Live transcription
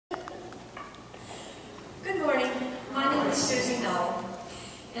is Suzi Noll,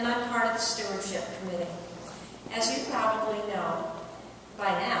 and I'm part of the Stewardship Committee. As you probably know by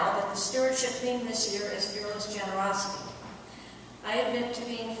now, that the stewardship theme this year is fearless generosity. I admit to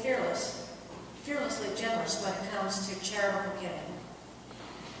being fearlessly generous when it comes to charitable giving.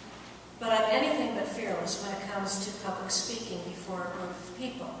 But I'm anything but fearless when it comes to public speaking before a group of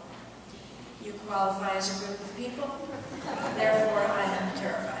people. You qualify as a group of people, therefore I am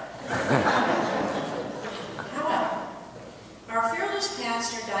terrified. However, our fearless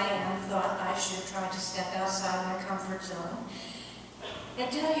pastor, Diane, thought I should try to step outside my comfort zone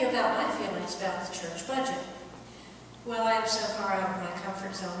and tell you about my feelings about the church budget. Well, I am so far out of my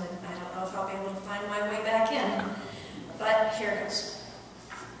comfort zone that I don't know if I'll be able to find my way back in, but here goes.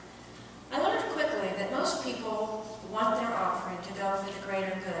 I learned quickly that most people want their offering to go for the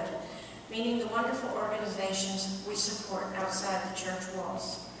greater good, meaning the wonderful organizations we support outside the church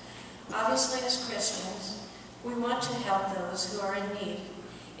walls. Obviously, as Christians, we want to help those who are in need.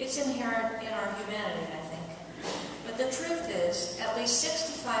 It's inherent in our humanity, I think. But the truth is, at least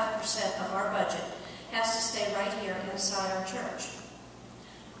 65% of our budget has to stay right here inside our church.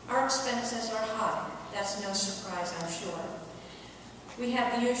 Our expenses are high. That's no surprise, I'm sure. We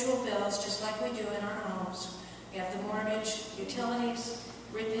have the usual bills, just like we do in our homes. We have the mortgage, utilities,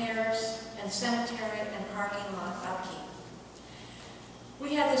 repairs, and cemetery and parking lot upkeep.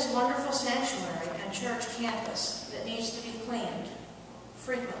 We have this wonderful sanctuary and church campus that needs to be cleaned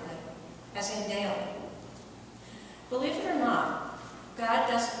frequently, as in daily. Believe it or not, God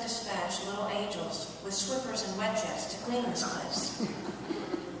doesn't dispatch little angels with Swiffers and wet jets to clean this place.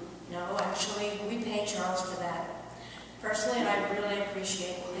 No, actually, we pay Charles for that. Personally, I really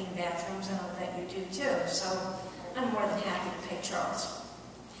appreciate clean bathrooms, and I'll bet you do too, so I'm more than happy to pay Charles.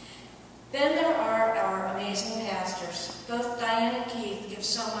 Then there are our amazing pastors. Both Diane and Keith give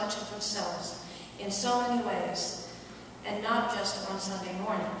so much of themselves in so many ways, and not just on Sunday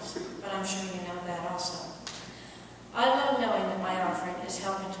mornings, but I'm sure you know that also. I love knowing that my offering is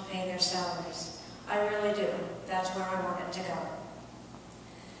helping to pay their salaries. I really do. That's where I want it to go.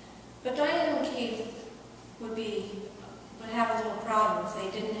 But Diane and Keith would have a little problem if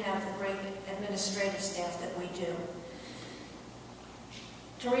they didn't have the great administrative staff that we do.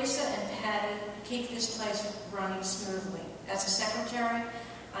 Teresa and Patty keep this place running smoothly. As a secretary,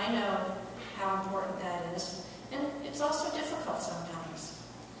 I know how important that is, and it's also difficult sometimes.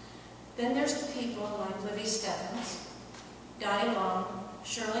 Then there's the people like Livy Steffens, Dottie Long,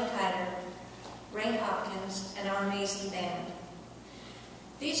 Shirley Kiter, Ray Hopkins, and our amazing band.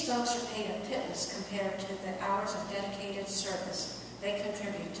 These folks are paid a pittance compared to the hours of dedicated service they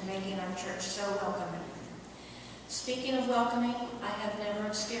contribute to making our church so welcoming. Speaking of welcoming, I have never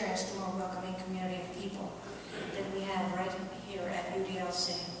experienced a more welcoming community of people than we have right here at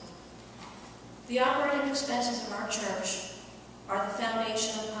UDLC. The operating expenses of our church are the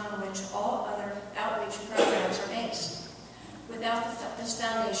foundation upon which all other outreach programs are based. Without this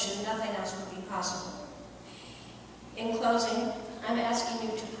foundation, nothing else would be possible. In closing, I'm asking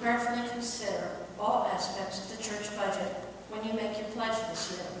you to prayerfully consider all aspects of the church budget when you make your pledge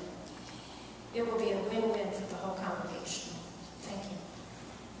this year. It will be a win-win for the whole congregation.